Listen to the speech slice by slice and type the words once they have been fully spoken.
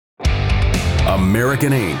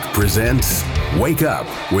American Inc. presents Wake Up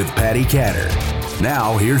with Patty Catter.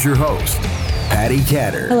 Now, here's your host, Patty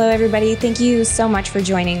Catter. Hello, everybody. Thank you so much for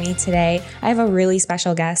joining me today. I have a really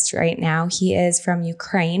special guest right now. He is from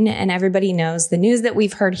Ukraine, and everybody knows the news that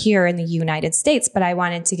we've heard here in the United States, but I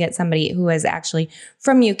wanted to get somebody who is actually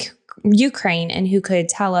from Ukraine and who could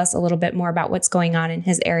tell us a little bit more about what's going on in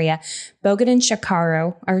his area. Bogdan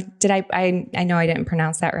Sharko, or did I know I didn't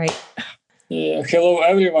pronounce that right. Yeah, hello,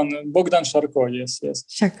 everyone. Bogdan Sharko, yes.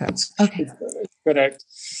 Sharko, okay. It's correct.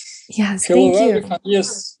 Yes, hello, thank you. Everyone.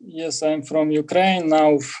 Yes, I'm from Ukraine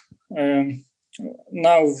now.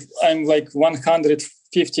 Now I'm like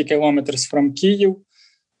 150 kilometers from Kyiv.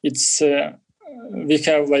 It's we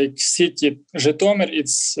have like city Zhytomyr.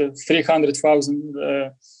 It's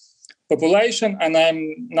 300,000 population, and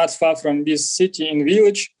I'm not far from this city in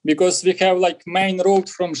village because we have like main road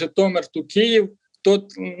from Zhytomyr to Kyiv.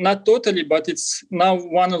 Not totally, but it's now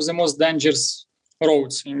one of the most dangerous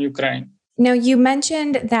roads in Ukraine. Now, you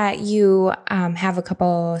mentioned that you have a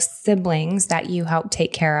couple siblings that you help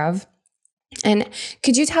take care of. And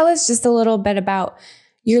could you tell us just a little bit about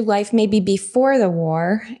your life maybe before the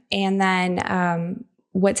war and then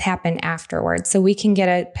what's happened afterwards, so we can get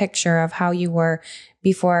a picture of how you were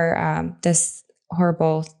before this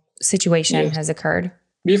horrible situation has occurred?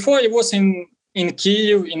 Before I was in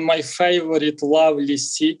Kyiv, in my favorite, lovely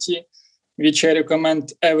city, which I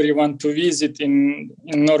recommend everyone to visit in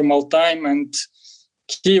normal time. And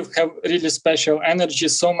Kyiv have really special energy.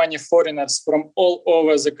 So many foreigners from all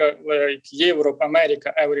over like Europe,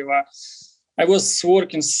 America, everywhere. I was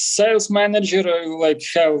working sales manager,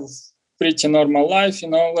 have pretty normal life,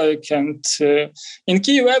 and in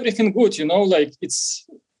Kyiv everything good, it's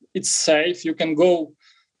safe. You can go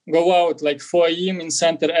out like 4 a.m. in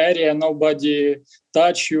center area, nobody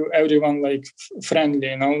touch you, everyone friendly,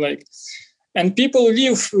 and people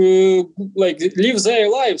live their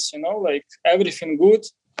lives, everything good.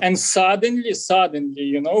 And suddenly,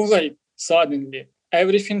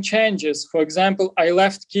 everything changes. For example, I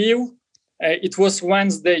left Kyiv. It was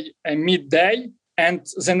Wednesday midday, and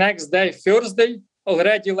the next day, Thursday,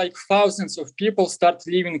 already thousands of people start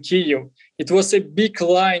leaving Kyiv. It was a big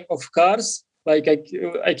line of cars. I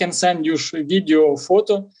can send you a video or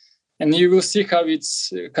photo, and you will see how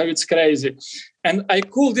it's crazy. And I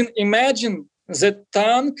couldn't imagine that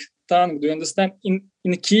tank. Do you understand? In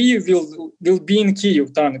Kyiv will be in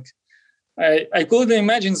Kyiv tank. I couldn't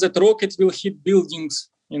imagine that rocket will hit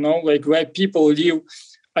buildings. Where people live.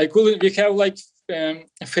 We have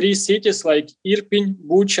 3 cities like Irpin,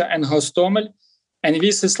 Bucha, and Hostomel, and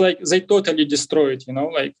this is they totally destroyed.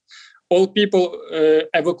 All people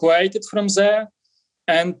evacuated from there,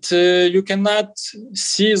 and you cannot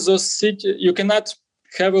see those cities. You cannot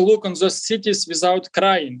have a look on those cities without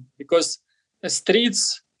crying, because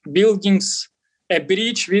streets, buildings, a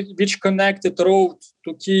bridge which connected road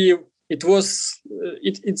to Kyiv. It was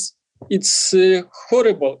it's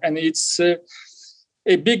horrible, and it's a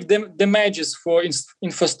big damages for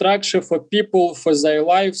infrastructure, for people, for their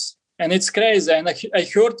lives, and it's crazy. And I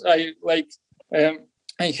heard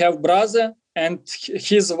I have brother and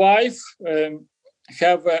his wife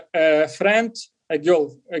have a friend, a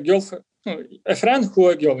girl, who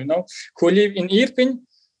live in Irpin,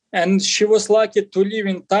 and she was lucky to live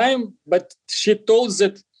in time, but she told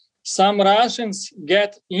that some Russians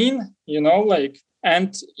get in,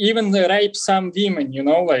 and even rape some women,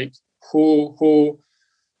 who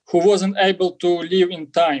wasn't able to live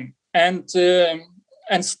in time, and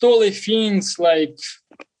stole things like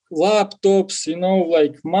laptops,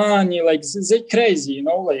 money, they crazy,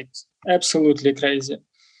 absolutely crazy.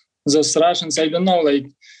 Those Russians, I don't know,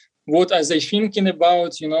 what are they thinking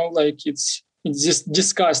about, it's just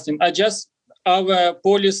disgusting. Our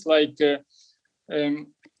police, I don't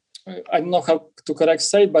know how to correct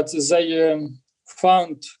say, but they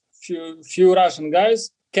found few Russian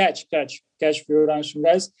guys, catch few Russian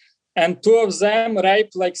guys, and 2 of them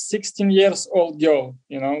raped 16 years old girl,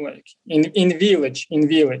 in village,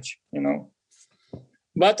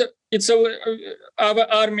 But it's our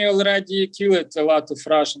army already killed a lot of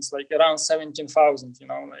Russians, around 17,000,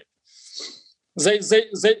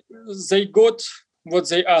 They got what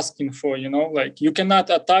they asking for, you cannot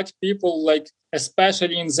attack people,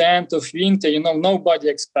 especially in the end of winter, nobody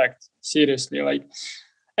expect, seriously.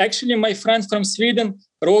 Actually, my friend from Sweden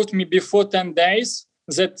wrote me before 10 days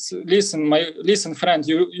that, listen, friend,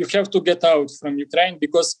 you have to get out from Ukraine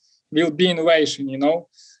because will be invasion,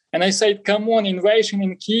 And I said, come on, invasion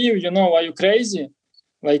in Kyiv, are you crazy?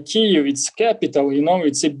 Kyiv, it's capital,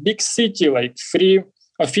 it's a big city,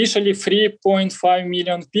 officially 3.5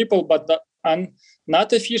 million people, but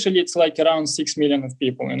not officially, it's around 6 million of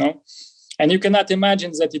people, And you cannot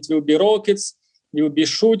imagine that it will be rockets, will be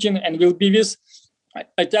shooting, and will be this.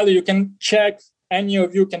 I tell you, you can check, any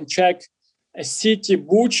of you can check a city,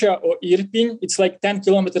 Bucha or Irpin. It's like 10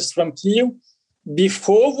 kilometers from Kyiv,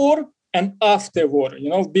 before war and after war.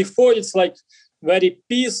 Before it's like very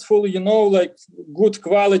peaceful, like good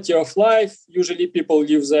quality of life. Usually people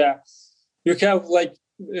live there. You have like,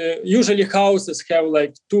 usually houses have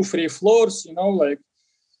like 2-3 floors,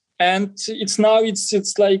 and it's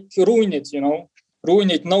like ruined,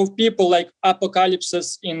 ruined. No people, like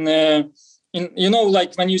apocalypses in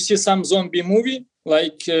like when you see some zombie movie,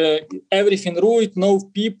 like everything ruined, no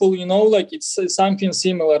people, like it's something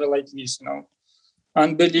similar like this,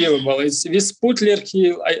 unbelievable. It's this Putler,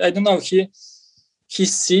 I don't know,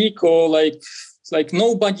 he's sick or like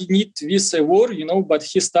nobody need this war, but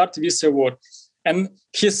he started this war. And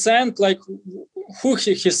he sent like, who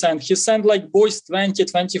he sent? He sent like boys 20,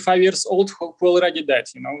 25 years old who already dead,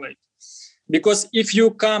 like, because if you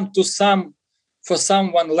come to for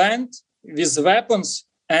someone land with weapons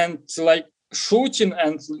and like shooting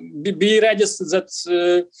and be ready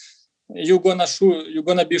that you're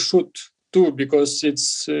gonna be shoot too, because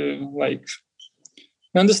it's like,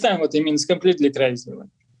 you understand what I mean? It's completely crazy.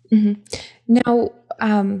 Mm-hmm. Now,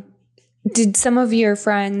 did some of your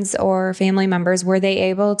friends or family members, were they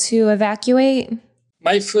able to evacuate?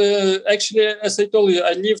 Actually, as I told you,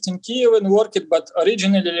 I lived in Kyiv and worked, but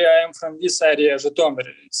originally I am from this area, Zhytomyr.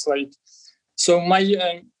 It's like, so I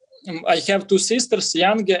have 2 sisters,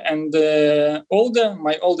 younger and older.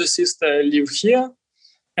 My older sister live here,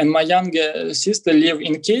 and my younger sister live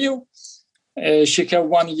in Kyiv. She have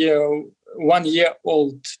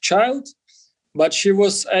 1-year-old child, but she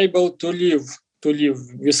was able to live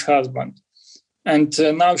with husband. And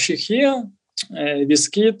now she here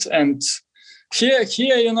with kid, and here,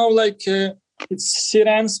 like it's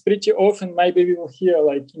sirens pretty often. Maybe we will hear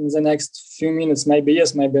like in the next few minutes, maybe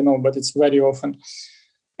yes, maybe no, but it's very often.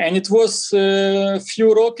 And it was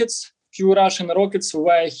few Russian rockets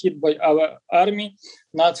were hit by our army,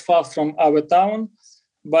 not far from our town.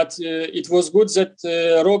 But it was good that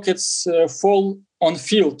rockets fall on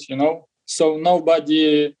field, so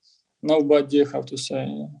nobody, how to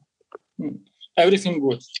say, everything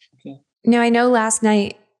good. Okay. Now, I know last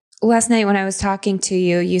night when I was talking to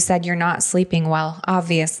you, you said you're not sleeping well,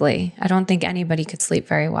 obviously. I don't think anybody could sleep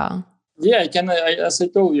very well. Yeah, as I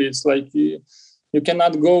told you, it's like you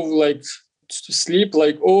cannot go like to sleep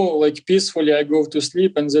like, oh, like peacefully I go to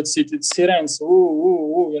sleep and that's it. It's sirens,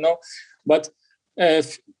 ooh, But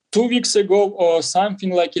 2 weeks ago or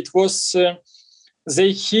something, like it was,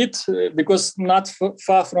 they hit, because not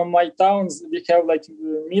far from my towns, we have like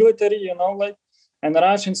military, like, and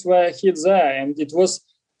Russians were hit there. And it was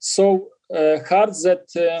so hard that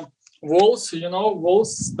walls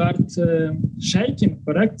start shaking,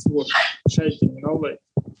 correct? Shaking, like,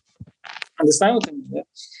 understand what I mean? Yeah?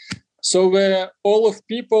 So all of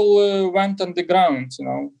people went on the ground,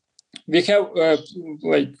 We have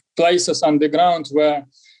like places on the ground where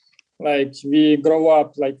like we grow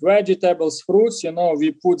up like vegetables, fruits,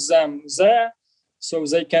 we put them there so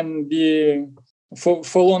they can be for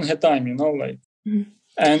longer time, like. Mm-hmm.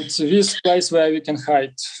 And this place where we can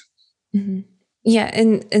hide. Mm-hmm. Yeah,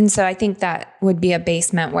 and so I think that would be a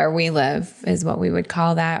basement where we live, is what we would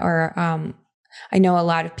call that. Or I know a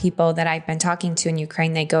lot of people that I've been talking to in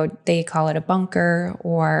Ukraine, they call it a bunker,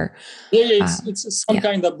 or it's some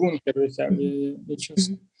kind of bunker we have.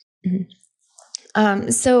 Mm-hmm.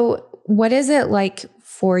 So what is it like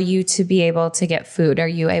for you to be able to get food? Are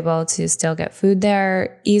you able to still get food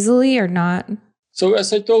there easily or not? So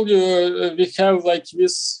as I told you, we have like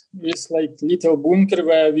this like little bunker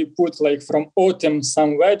where we put like from autumn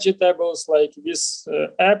some vegetables, like this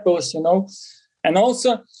apples, And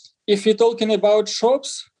also, if we're talking about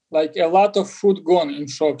shops, like a lot of food gone in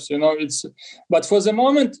shops, but for the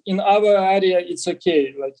moment in our area, it's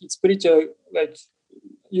okay. Like it's pretty, like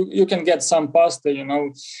you can get some pasta,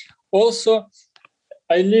 Also,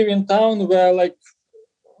 I live in town where like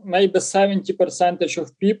maybe 70%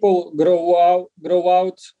 of people grow out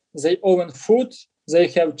their own food. They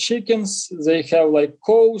have chickens, they have like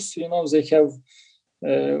cows, they have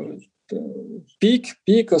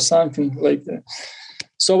pig or something like that.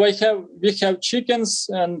 So we have chickens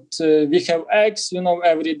and we have eggs,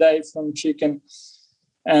 every day from chicken.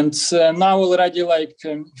 And now already like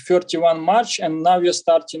 31 March, and now we're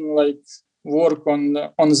starting like work on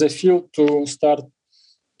the field to start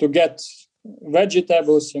to get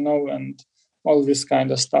vegetables, and all this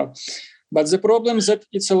kind of stuff. But the problem is that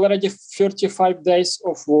it's already 35 days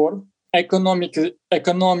of war.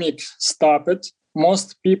 Economic stopped.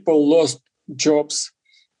 Most people lost jobs.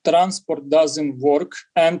 transport doesn't work,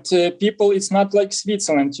 and people, it's not like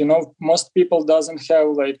Switzerland, most people doesn't have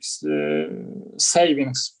like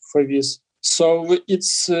savings for this. So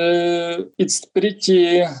it's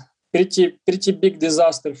pretty big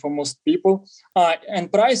disaster for most people.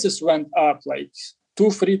 And prices went up like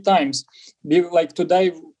 2-3 times. Like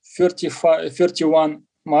today, 31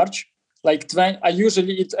 March, like 20, I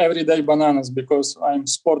usually eat every day bananas because I'm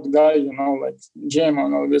sport guy, like gym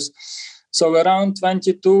and all this. So around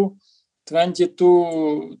 22,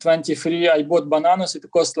 23, I bought bananas. It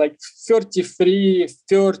cost like 33,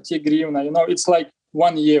 30 grivna, it's like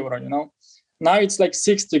 €1, Now it's like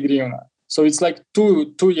 60 grivna. So it's like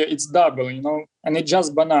two, it's double, and it's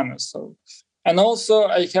just bananas. So, and also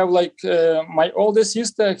I have like my older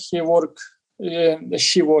sister, she work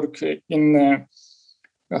in,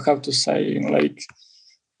 how to say, like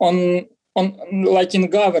on like in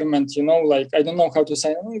government, like I don't know how to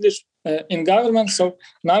say in English, in government. So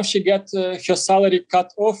now she get her salary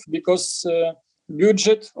cut off because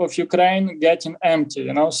budget of Ukraine getting empty,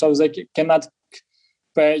 so they cannot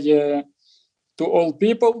pay to all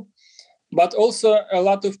people. But also a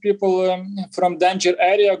lot of people from danger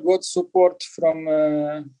area got support from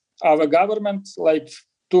our government, like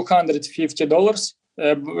 $250.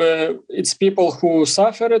 It's people who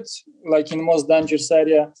suffered, like in most dangerous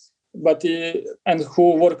area, but and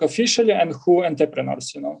who work officially and who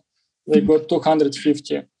entrepreneurs, they got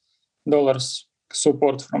 $250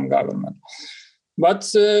 support from government. But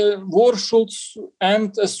war should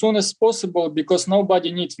end as soon as possible because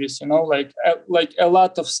nobody needs this, like a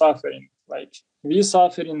lot of suffering, like we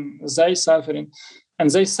suffering, they suffering, and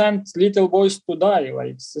they sent little boys to die,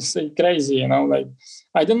 like it's crazy, like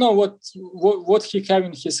I don't know what he have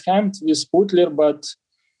in his hand with Putler, but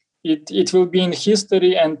it will be in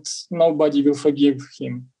history and nobody will forgive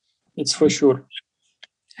him. It's for sure.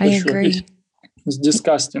 I agree. It's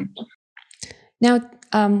disgusting. Now,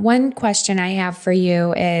 one question I have for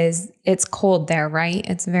you is, it's cold there, right?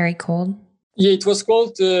 It's very cold. Yeah, it was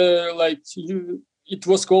cold. It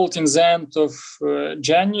was cold in the end of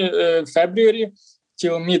February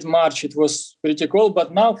till mid-March. It was pretty cold.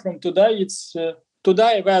 But now from today,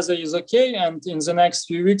 today weather is okay, and in the next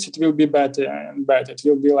few weeks it will be better and better. It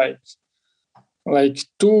will be like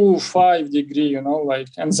 2-5 degree,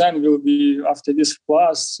 and then will be after this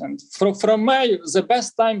plus. And from May, the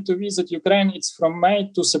best time to visit Ukraine, it's from May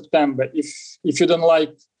to September. If you don't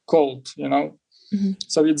like cold, Mm-hmm.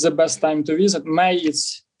 So it's the best time to visit. May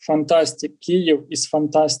it's fantastic. Kyiv is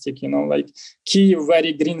fantastic, like Kyiv,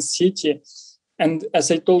 very green city. And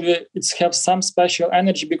as I told you, it's have some special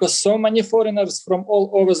energy because so many foreigners from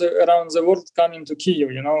all over around the world coming to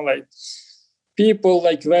Kyiv, like people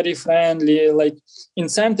like very friendly, like in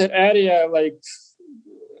center area, like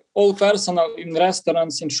all personnel in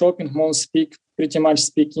restaurants, in shopping malls pretty much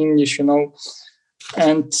speak English, and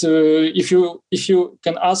if you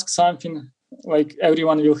can ask something, like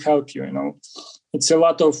everyone will help you, It's a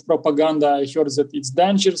lot of propaganda. I heard that it's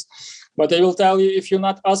dangerous, but I will tell you, if you're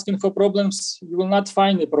not asking for problems, you will not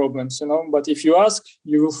find the problems, but if you ask,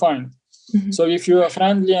 you will find. Mm-hmm. So if you are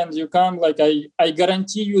friendly and you come, like I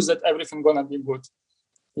guarantee you that everything gonna be good.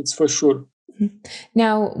 It's for sure.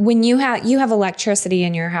 Now, when you have electricity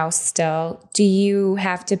in your house still, do you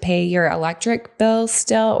have to pay your electric bill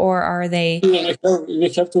still, or are they? Yeah, we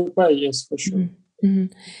have to pay, yes, for sure. Mm-hmm.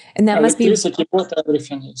 And that must be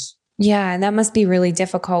everything is. Yeah, and that must be really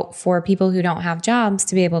difficult for people who don't have jobs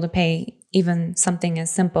to be able to pay even something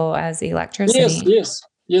as simple as electricity.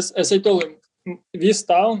 Yes. As I told you,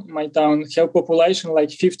 my town, have population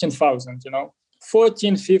like 15,000,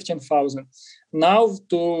 15,000. Now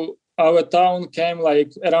to our town came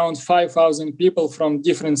like around 5,000 people from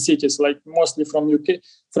different cities, like mostly from UK,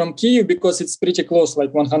 from Kyiv, because it's pretty close,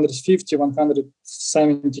 like 150,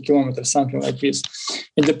 170 kilometers, something like this.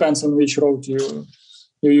 It depends on which road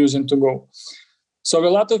you're using to go. So a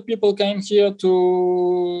lot of people came here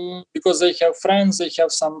because they have friends, they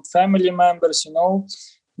have some family members,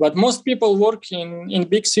 but most people work in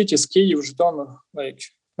big cities, Kyiv, Zhytomyr, like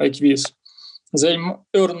this. They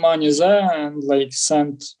earn money there and like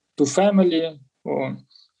send to family,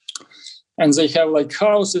 and they have like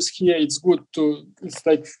houses here. It's good it's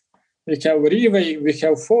like we have river, we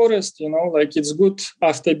have forest, like it's good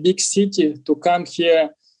after big city to come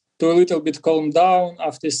here to a little bit calm down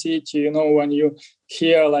after city, when you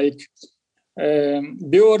hear like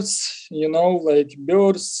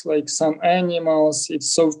birds, like some animals.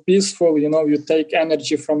 It's so peaceful, you take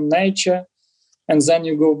energy from nature and then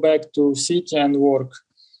you go back to city and work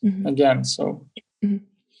again. So. Mm-hmm.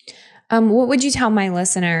 What would you tell my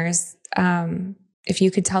listeners if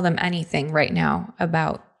you could tell them anything right now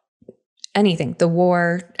about anything, the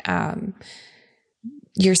war,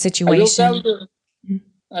 your situation.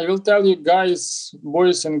 I will tell you guys,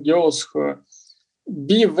 boys and girls,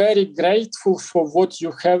 be very grateful for what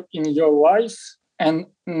you have in your life and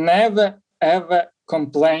never, ever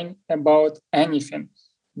complain about anything,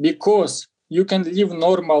 because you can live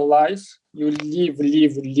normal life. You live.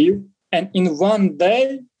 And in one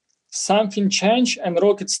day, something change and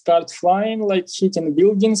rockets start flying, like hitting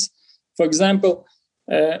buildings. For example,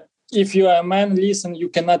 if you are a man, listen, you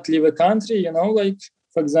cannot leave a country, like,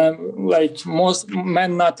 for example, like most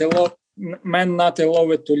men not allowed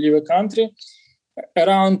to leave a country.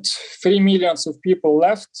 Around 3 million of people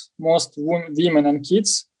left, most women and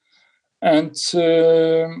kids. And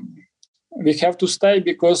we have to stay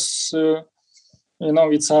because,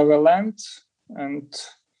 it's our land and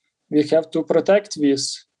we have to protect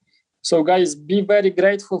this. So guys, be very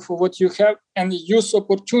grateful for what you have and use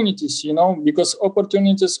opportunities, because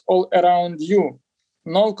opportunities all around you.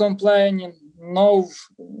 No complaining, no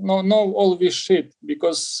all this shit,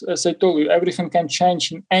 because as I told you, everything can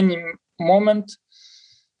change in any moment.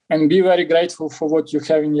 And be very grateful for what you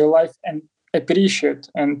have in your life and appreciate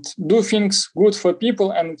and do things good for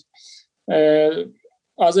people, and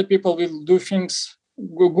other people will do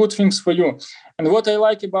good things for you. And what I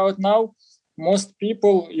like about now, most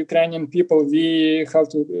people, Ukrainian people, we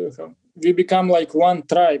become like one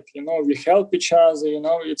tribe, we help each other,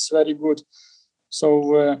 it's very good. So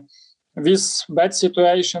this bad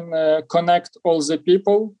situation connect all the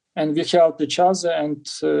people, and we help each other, and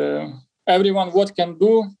everyone what can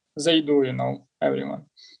do, they do, everyone.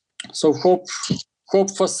 So hope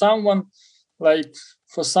for someone,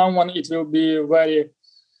 it will be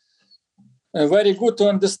very good to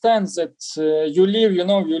understand that you live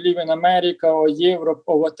in America or Europe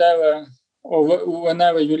or whatever, or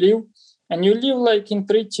whenever you live, and you live like in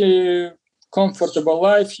pretty comfortable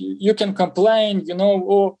life. You can complain,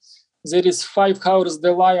 oh, there is 5 hours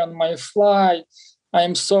delay on my flight.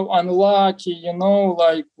 I'm so unlucky,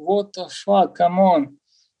 like, what the fuck, come on.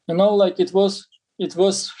 Like it was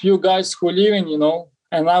few guys who living,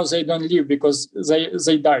 and now they don't live because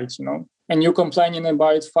they died, and you complaining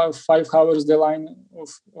about 5 hours the line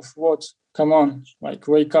of what? Come on, like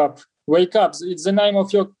wake up. It's the name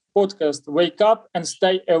of your podcast. Wake up and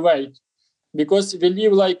stay awake, because we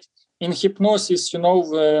live like in hypnosis,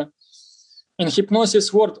 in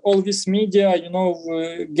hypnosis world. All this media,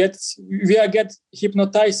 we are get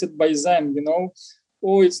hypnotized by them,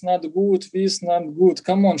 Oh, it's not good, this not good.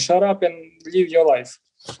 Come on, shut up and live your life.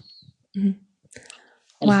 Mm-hmm.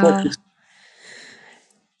 Wow.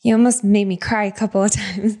 You almost made me cry a couple of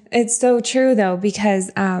times. It's so true though, because,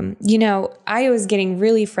 I was getting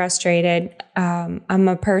really frustrated. I'm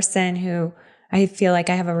a person who I feel like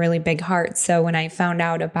I have a really big heart. So when I found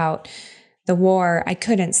out about the war, I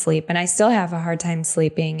couldn't sleep, and I still have a hard time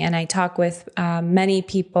sleeping. And I talk with many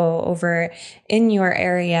people over in your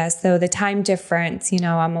area. So the time difference,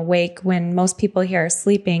 I'm awake when most people here are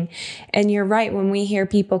sleeping. And you're right. When we hear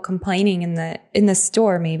people complaining in the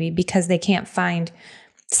store, maybe because they can't find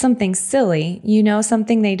something silly,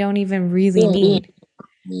 something they don't even really need.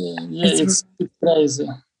 It's crazy.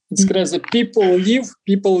 It's crazy.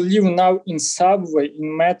 People live now in subway,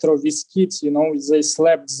 in metro with kids, they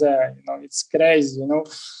slept there, it's crazy,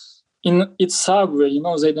 in its subway,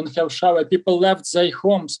 they don't have shower. People left their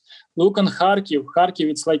homes. Look on Kharkiv,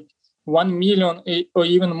 it's like 1 million or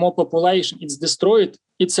even more population. It's destroyed.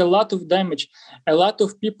 It's a lot of damage. A lot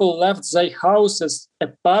of people left their houses,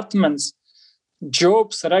 apartments,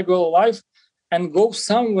 jobs, regular life, and go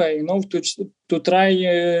somewhere, to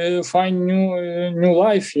try find new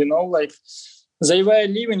life, like they were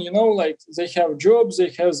living, like they have jobs, they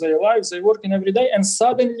have their lives, they working every day, and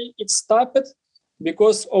suddenly it stopped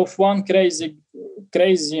because of one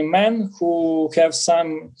crazy man who have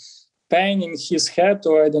some pain in his head,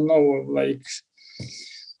 or I don't know, like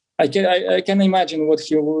I can imagine what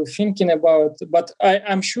he was thinking about, but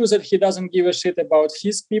I'm sure that he doesn't give a shit about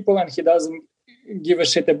his people, and he doesn't give a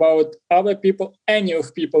shit about other people, any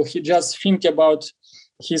of people. He just think about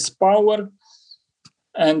his power,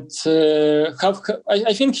 and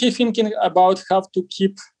I think he thinking about how to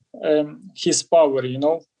keep his power,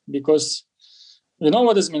 because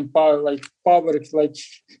what does mean power? Like power, like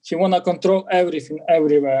he wanna control everything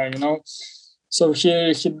everywhere, So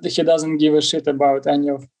he doesn't give a shit about any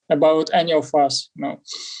of us,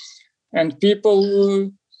 And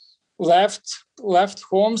people left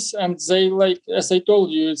homes, and they, like, as I told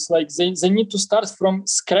you, it's like they need to start from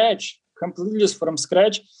scratch, completely from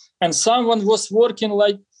scratch. And someone was working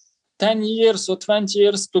like 10 years or 20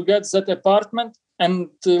 years to get that apartment, and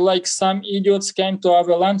like some idiots came to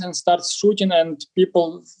our land and start shooting, and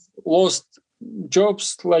people lost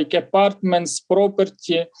jobs, like apartments,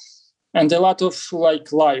 property, and a lot of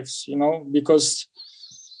like lives, because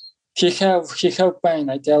he have pain.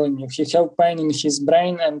 I telling you, he have pain in his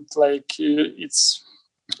brain, and like it's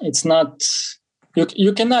not.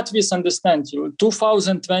 You cannot misunderstand you.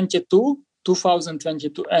 2022,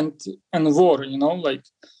 and war. Like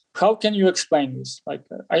how can you explain this? Like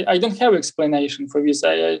I don't have explanation for this.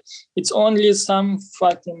 It's only some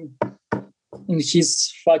fucking in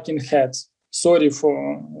his fucking head. Sorry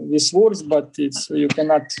for these words, but you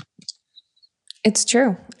cannot. It's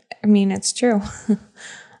true. I mean, it's true.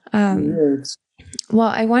 Yes. Well,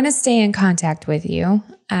 I want to stay in contact with you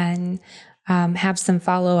and have some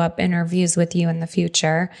follow-up interviews with you in the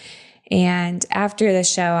future. And after the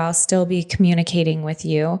show, I'll still be communicating with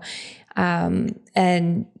you.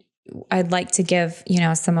 And I'd like to give,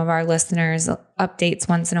 some of our listeners updates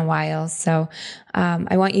once in a while. So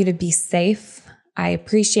I want you to be safe. I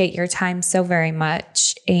appreciate your time so very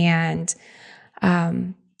much. And,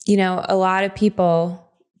 a lot of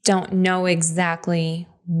people don't know exactly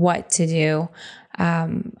what to do.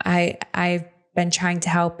 I've been trying to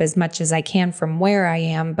help as much as I can from where I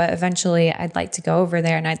am, but eventually I'd like to go over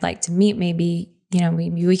there and I'd like to meet, maybe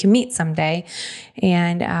we can meet someday.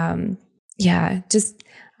 And,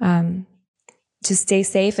 just stay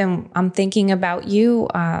safe. And I'm thinking about you.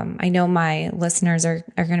 I know my listeners are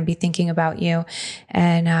going to be thinking about you,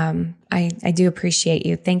 and I do appreciate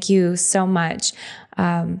you. Thank you so much.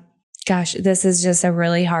 Gosh, this is just a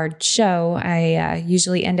really hard show. I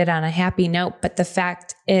usually end it on a happy note, but the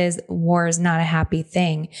fact is war is not a happy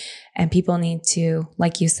thing. And people need to,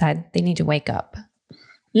 like you said, they need to wake up.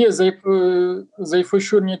 Yes, they for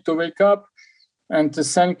sure need to wake up. And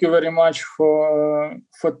thank you very much for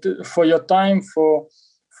your time, for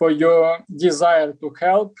your desire to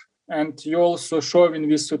help. And you also showing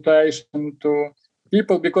this situation to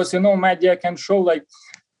people, because, media can show like,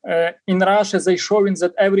 in Russia, they showing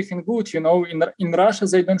that everything good, in Russia,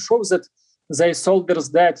 they don't show that their soldiers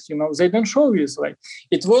dead, they don't show this. Like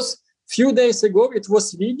it was few days ago, it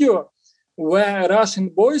was video where Russian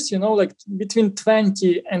boys, like between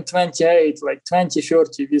 20 and 28, like 20,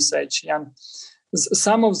 30 this age, young.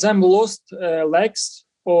 Some of them lost legs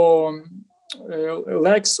or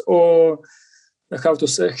how to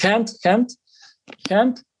say hand,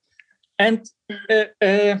 and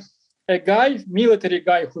a guy, military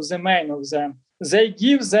guy, who's the man of them. He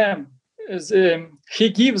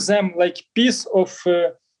gives them like piece of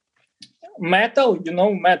metal,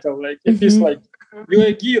 metal, like a piece, like you're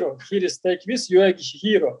a hero. Here is take this, you're a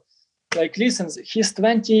hero. Like listen, he's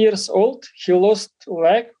 20 years old. He lost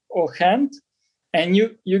leg or hand. And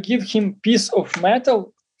you give him piece of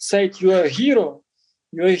metal, say you're a hero,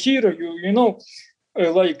 like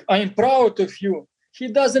I'm proud of you. He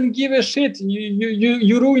doesn't give a shit.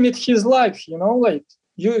 You ruined his life, like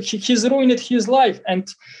he's ruined his life. And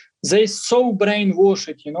they so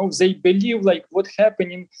brainwashed, they believe like what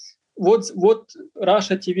happening, what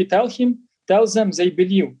Russia TV tells them, they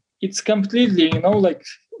believe. It's completely, like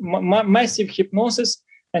massive hypnosis.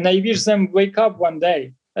 And I wish them wake up one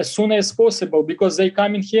day, as soon as possible, because they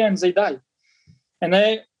come in here and they die. And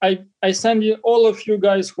I send you, all of you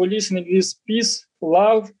guys who are listening, this peace,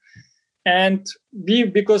 love, and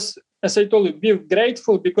because as I told you, be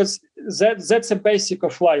grateful, because that's a basic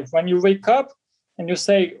of life. When you wake up and you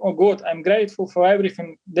say, oh God, I'm grateful for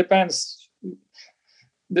everything, depends.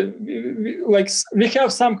 Like we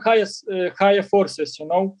have some higher forces,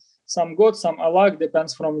 some God, some Allah,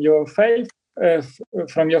 depends from your faith,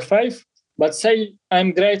 But say,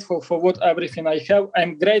 I'm grateful for everything I have.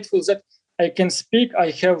 I'm grateful that I can speak.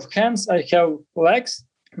 I have hands. I have legs.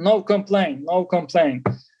 No complaint.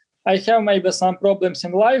 I have maybe some problems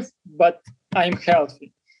in life, but I'm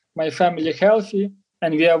healthy. My family healthy,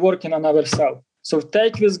 and we are working on ourselves. So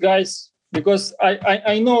take this, guys, because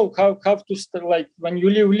I know how to start. Like when you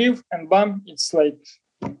live, and bam, it's like,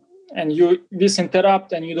 and you this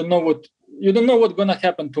interrupt, and you don't know what's gonna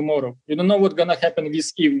happen tomorrow. You don't know what's gonna happen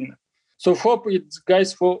this evening. So hope it,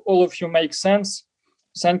 guys, for all of you makes sense.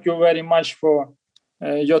 Thank you very much for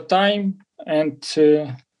your time, and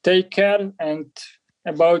take care, and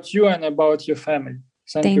about you and about your family.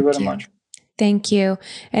 Thank you very much. Thank you.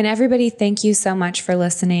 And everybody, thank you so much for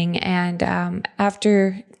listening. And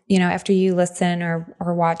after you listen or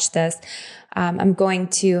watch this, I'm going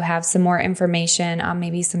to have some more information on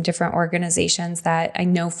maybe some different organizations that I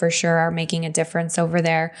know for sure are making a difference over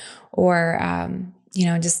there, or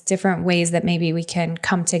just different ways that maybe we can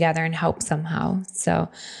come together and help somehow. So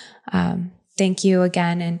thank you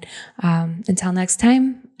again. And until next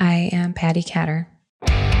time, I am Patty Catter.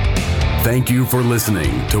 Thank you for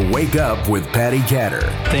listening to Wake Up with Patty Catter.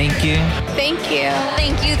 Thank you. Thank you.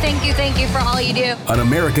 Thank you, thank you, thank you for all you do. An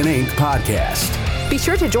American Inc. podcast. Be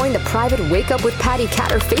sure to join the private Wake Up with Patty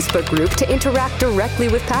Catter Facebook group to interact directly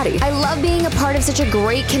with Patty. I love being a part of such a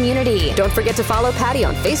great community. Don't forget to follow Patty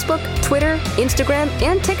on Facebook, Twitter, Instagram,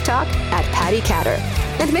 and TikTok at Patty Catter.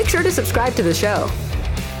 And make sure to subscribe to the show.